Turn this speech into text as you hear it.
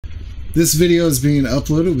This video is being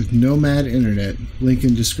uploaded with NOMAD Internet. Link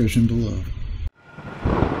in description below.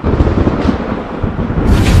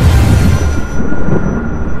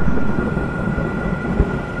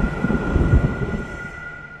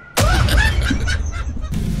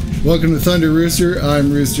 Welcome to Thunder Rooster.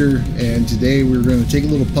 I'm Rooster, and today we're going to take a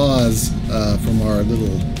little pause from our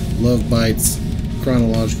little LoveBites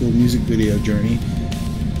chronological music video journey.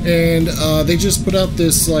 And they just put out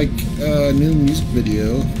this new music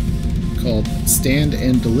video called Stand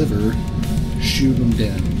and Deliver, Shoot 'em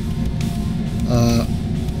Down.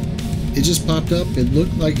 It just popped up. It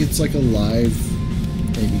looked like it's like a live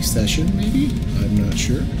maybe session, maybe? I'm not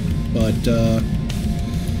sure. But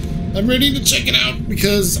I'm ready to check it out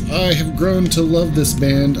because I have grown to love this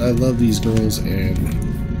band. I love these girls, and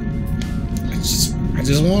I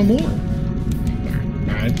just want more.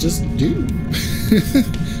 I just do.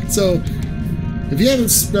 So, if you haven't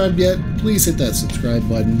subscribed yet, please hit that subscribe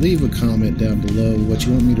button. Leave a comment down below what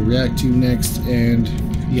you want me to react to next. And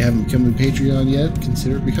if you haven't become a Patreon yet,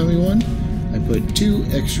 consider becoming one. I put 2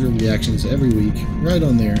 extra reactions every week right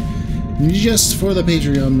on there, just for the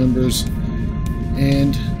Patreon members.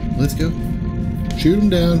 And let's go. Shoot 'em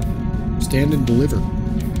down. Stand and deliver.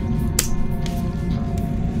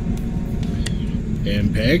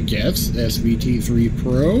 MPEG, yes. SVT3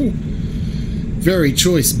 Pro. Very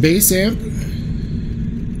choice bass amp.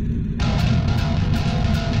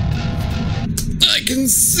 I can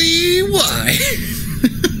see why.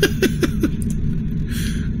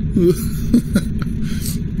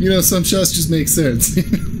 You know, some shots just make sense.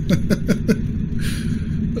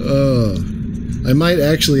 I might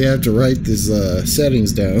actually have to write this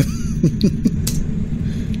settings down.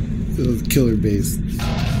 Killer bass.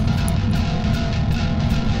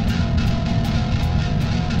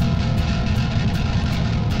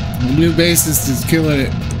 The new bassist is killing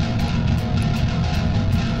it.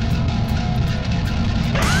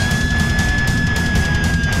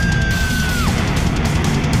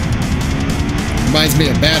 Reminds me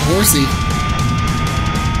of Bad Horsey.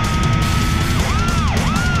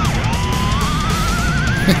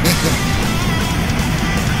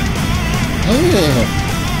 Oh.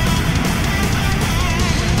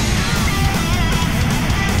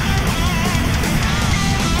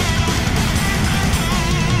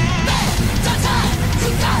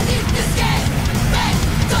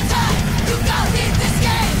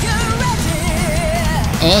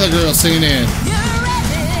 All the girls singing in.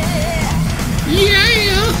 Yeah!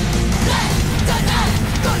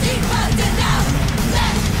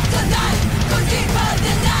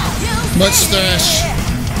 Much thrash.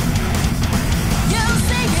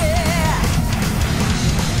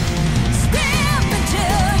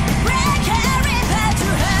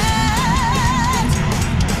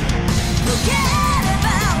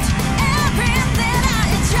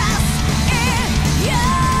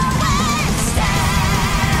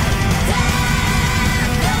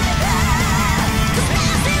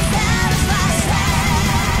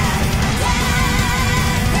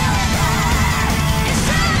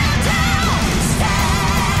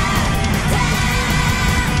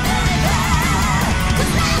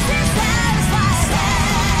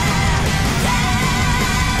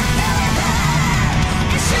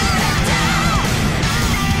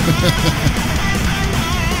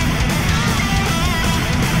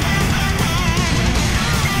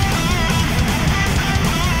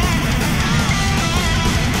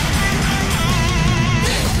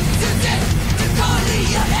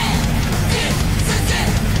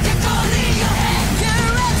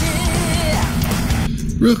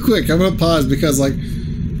 Real quick, I'm gonna pause because,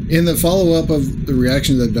 in the follow-up of the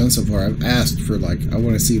reactions I've done so far, I've asked for, I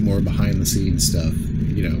want to see more behind-the-scenes stuff,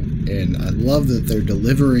 you know, and I love that they're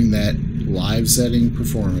delivering that live setting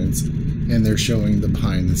performance, and they're showing the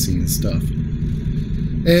behind-the-scenes stuff.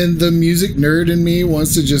 And the music nerd in me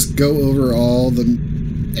wants to just go over all the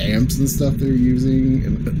amps and stuff they're using,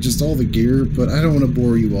 and just all the gear, but I don't want to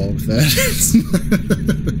bore you all with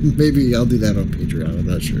that. Maybe I'll do that on Patreon, I'm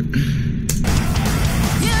not sure.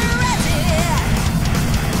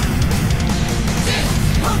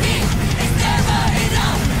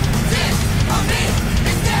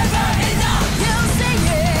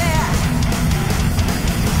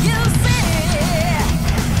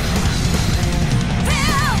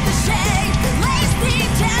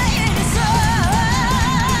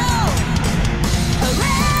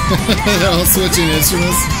 They're all switching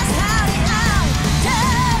instruments.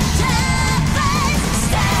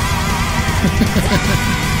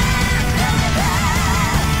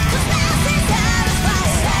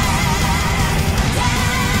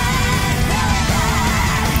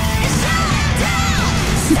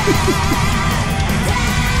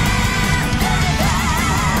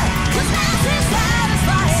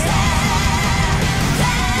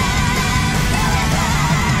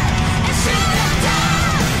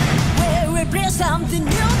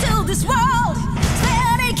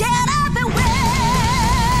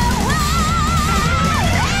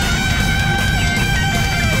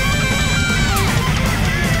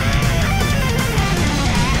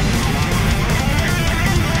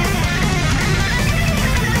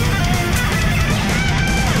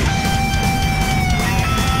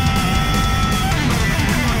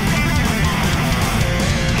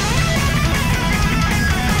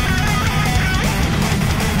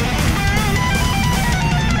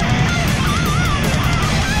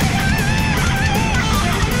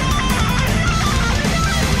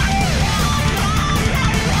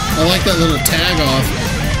 I like that little tag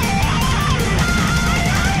off.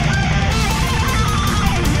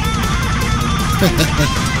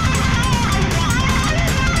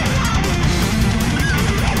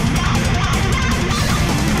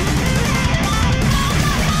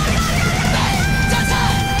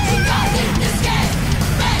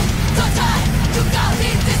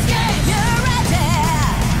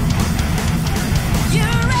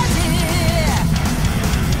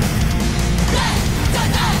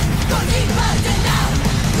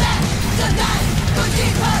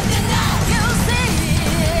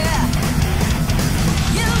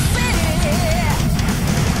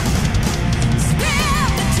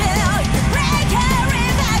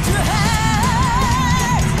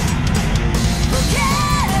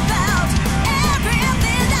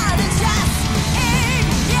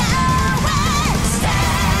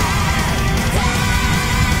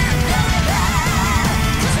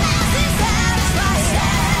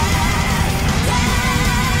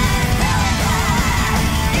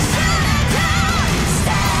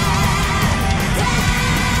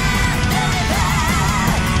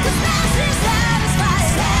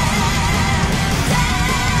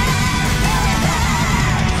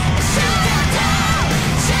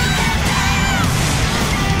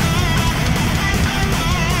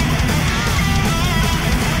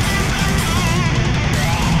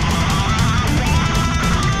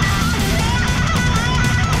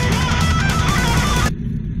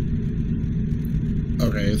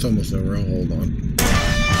 Okay, it's almost over. I'll hold on.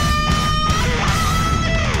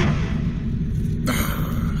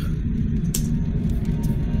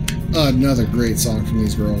 Another great song from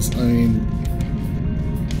these girls. I mean,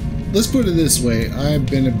 let's put it this way. I've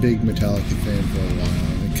been a big Metallica fan for a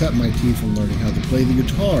while. I cut my teeth from learning how to play the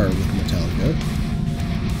guitar with Metallica.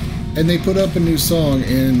 And they put up a new song,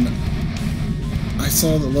 and I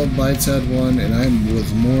saw that LoveBites had one, and I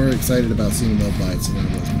was more excited about seeing LoveBites than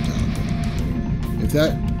I was Metallica. If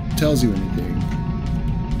that tells you anything,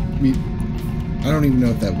 I don't even know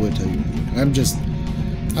if that would tell you anything.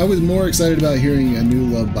 I was more excited about hearing a new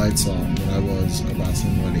LoveBites song than I was about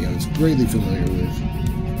somebody I was greatly familiar with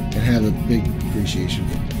and have a big appreciation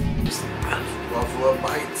for. I love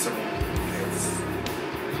LoveBites.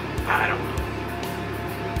 I don't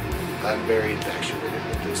know. I'm very infatuated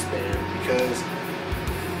with this band because,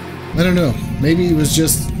 I don't know, maybe it was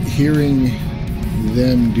just hearing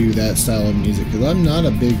them do that style of music, because I'm not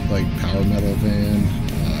a big power metal fan.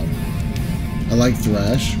 I like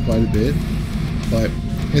thrash quite a bit, but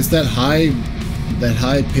it's that high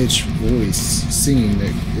pitched voice singing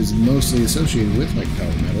that is mostly associated with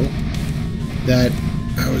power metal that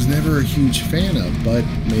I was never a huge fan of, but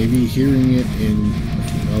maybe hearing it in a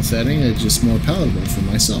female setting it's just more palatable for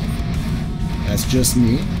myself. That's just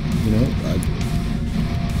me, you know.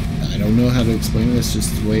 I don't know how to explain it. It's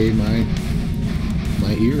just the way my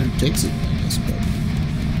ear takes it, I guess. But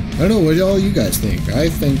I don't know what all you guys think. I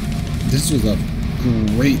think this was a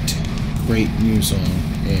great new song,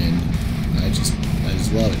 and I just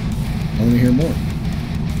love it. I want to hear more.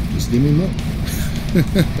 Just give me more.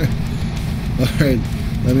 Alright,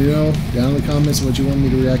 let me know down in the comments what you want me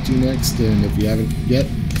to react to next, and if you haven't yet,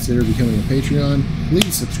 consider becoming a Patreon.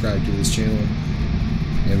 Please subscribe to this channel,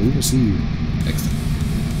 and we will see you next time.